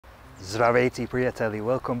Zdravейте, приятели!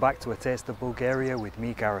 Welcome back to A Taste of Bulgaria with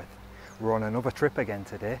me, Gareth. We're on another trip again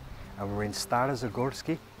today and we're in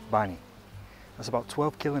Starozagorski Bani. That's about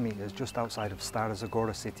 12 kilometers just outside of Stara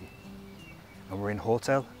Zagora city. And we're in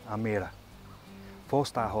Hotel Armira.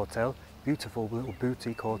 4-star hotel, beautiful little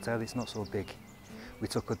boutique hotel, it's not so big. We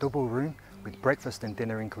took a double room with breakfast and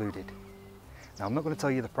dinner included. Now I'm not going to tell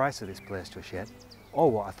you the price of this place just yet, or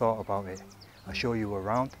what I thought about it. I'll show you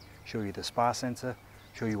around, show you the spa centre,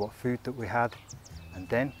 show you what food that we had, and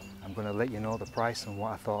then I'm going to let you know the price and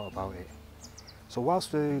what I thought about it. So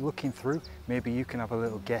whilst we're looking through, maybe you can have a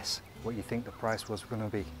little guess what you think the price was going to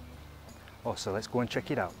be. Oh, so let's go and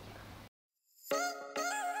check it out.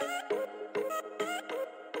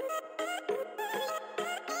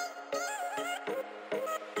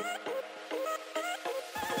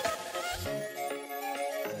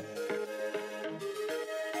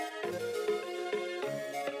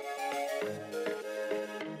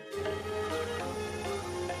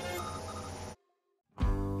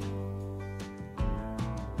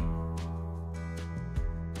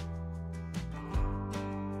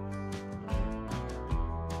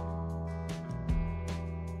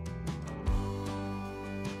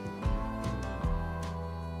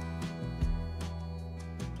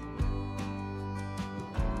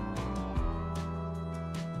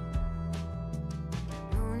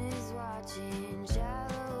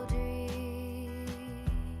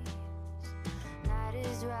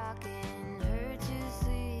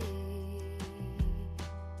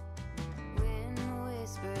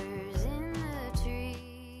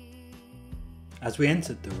 As we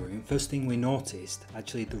entered the room, first thing we noticed,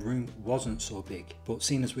 actually the room wasn't so big, but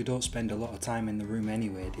seeing as we don't spend a lot of time in the room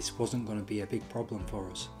anyway, this wasn't going to be a big problem for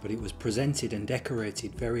us. But it was presented and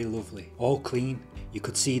decorated very lovely, all clean, you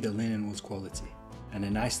could see the linen was quality, and a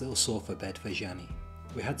nice little sofa bed for Jani.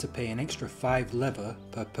 We had to pay an extra 5 leva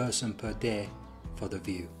per person per day for the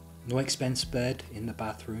view. No expense spared in the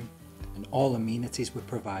bathroom, and all amenities were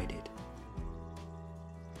provided.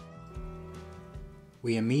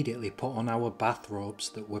 We immediately put on our bathrobes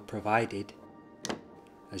that were provided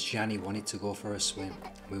as Jani wanted to go for a swim.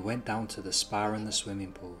 We went down to the spa and the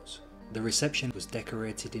swimming pools. The reception was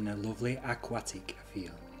decorated in a lovely aquatic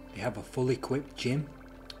feel. They have a fully equipped gym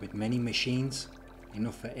with many machines,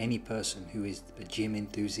 enough for any person who is a gym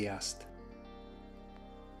enthusiast.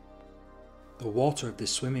 The water of the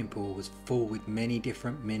swimming pool was full with many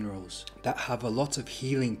different minerals that have a lot of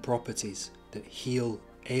healing properties that heal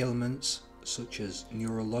ailments such as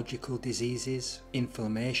neurological diseases,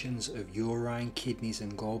 inflammations of urine, kidneys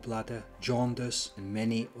and gallbladder, jaundice and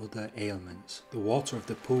many other ailments. The water of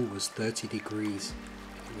the pool was 30 degrees.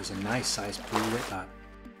 It was a nice sized pool at that.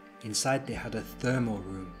 Inside they had a thermal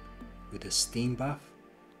room with a steam bath,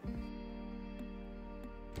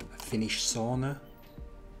 a Finnish sauna,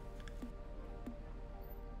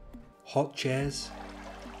 hot chairs,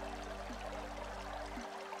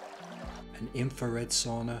 an infrared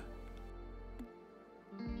sauna,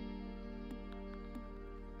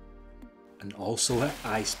 and also an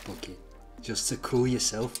ice bucket, just to cool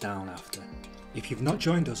yourself down after. If you've not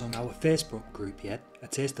joined us on our Facebook group yet, A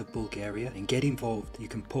Taste of Bulgaria, and get involved, you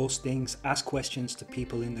can post things, ask questions to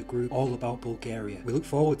people in the group all about Bulgaria. We look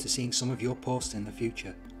forward to seeing some of your posts in the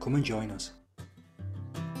future. Come and join us.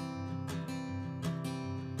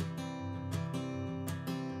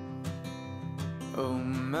 Oh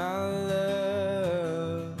my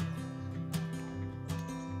love,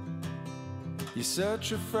 you're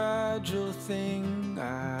such a fragile thing,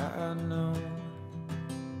 I know.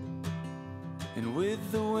 And with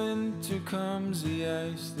the winter comes the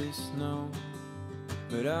ice, the snow,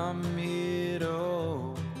 but I'm here to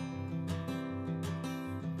hold.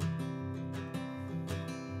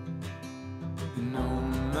 And oh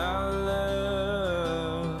my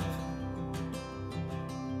love,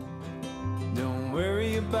 don't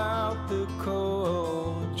worry about the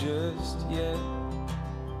cold just yet.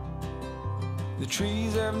 The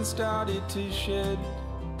trees haven't started to shed.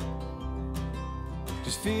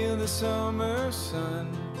 Just feel the summer sun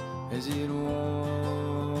as it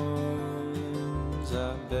warms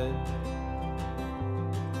our bed.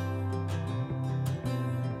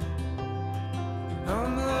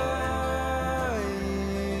 I'm lying,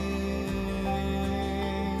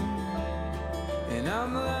 and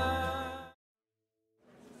I'm lying.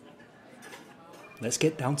 Let's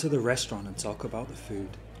get down to the restaurant and talk about the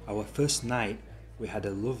food. Our first night we had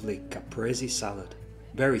a lovely caprese salad.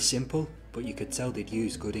 Very simple, but you could tell they'd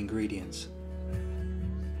used good ingredients.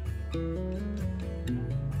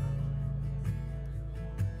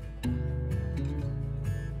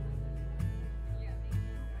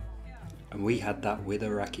 And we had that with a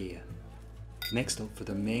rakia. Next up for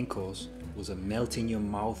the main course was a melt in your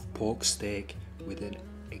mouth pork steak with an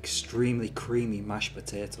extremely creamy mashed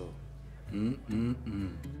potato.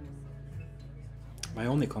 My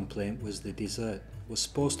only complaint was the dessert was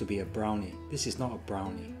supposed to be a brownie. This is not a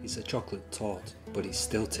brownie, it's a chocolate torte, but it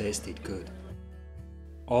still tasted good.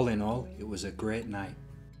 All in all, it was a great night.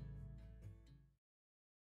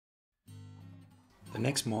 The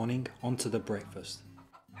next morning, on to the breakfast.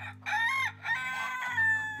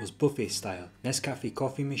 It was buffet style, Nescafe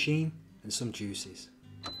coffee machine and some juices.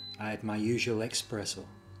 I had my usual espresso.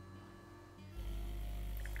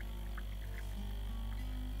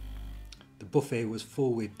 The buffet was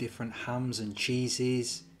full with different hams and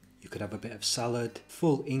cheeses. You could have a bit of salad,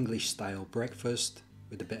 full English style breakfast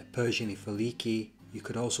with a bit of Persian faliki. You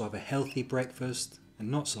could also have a healthy breakfast and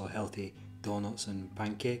not so healthy donuts and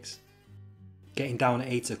pancakes. Getting down at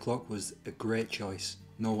 8 o'clock was a great choice.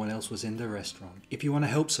 No one else was in the restaurant. If you want to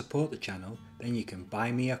help support the channel, then you can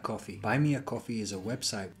buy me a coffee. Buy me a coffee is a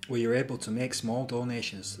website where you're able to make small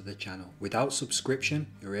donations to the channel. Without subscription,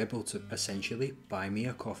 you're able to essentially buy me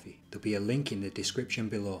a coffee. There'll be a link in the description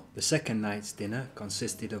below. The second night's dinner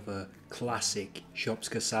consisted of a classic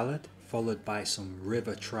shopska salad, followed by some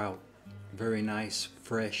river trout, very nice,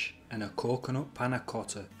 fresh, and a coconut panna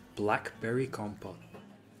cotta, blackberry compote.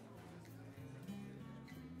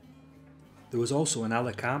 There was also an a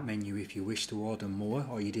la carte menu if you wish to order more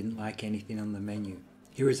or you didn't like anything on the menu.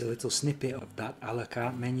 Here is a little snippet of that a la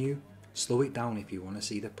carte menu. Slow it down if you want to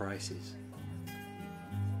see the prices.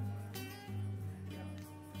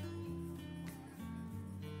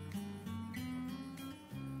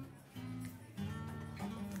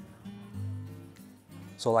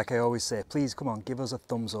 So like I always say, please come on, give us a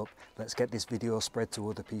thumbs up. Let's get this video spread to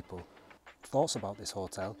other people. Thoughts about this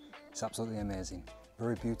hotel? It's absolutely amazing.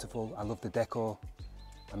 Very beautiful. I love the decor.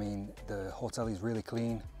 I mean, the hotel is really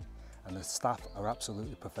clean and the staff are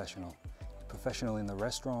absolutely professional. Professional in the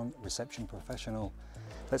restaurant, reception professional.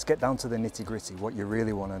 Let's get down to the nitty gritty, what you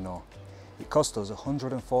really want to know. It cost us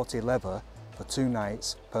 140 leva for 2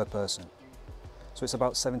 nights per person. So it's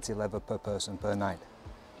about 70 leva per person per night.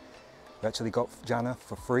 We actually got Jana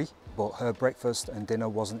for free, but her breakfast and dinner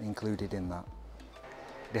wasn't included in that.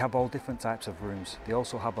 They have all different types of rooms. They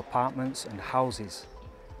also have apartments and houses,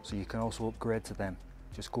 so you can also upgrade to them.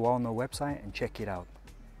 Just go on their website and check it out.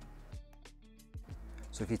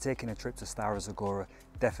 So if you're taking a trip to Stara Zagora,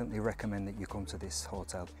 definitely recommend that you come to this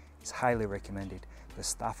hotel. It's highly recommended. The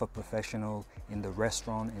staff are professional in the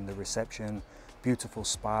restaurant, in the reception, beautiful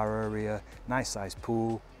spa area, nice sized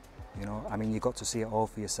pool. You know, I mean, you got to see it all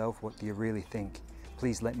for yourself. What do you really think?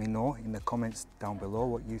 Please let me know in the comments down below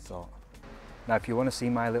what you thought. Now, if you want to see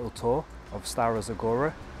my little tour of Stara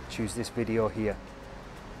Zagora, choose this video here.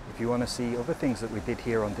 If you want to see other things that we did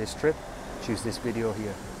here on this trip, choose this video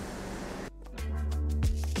here.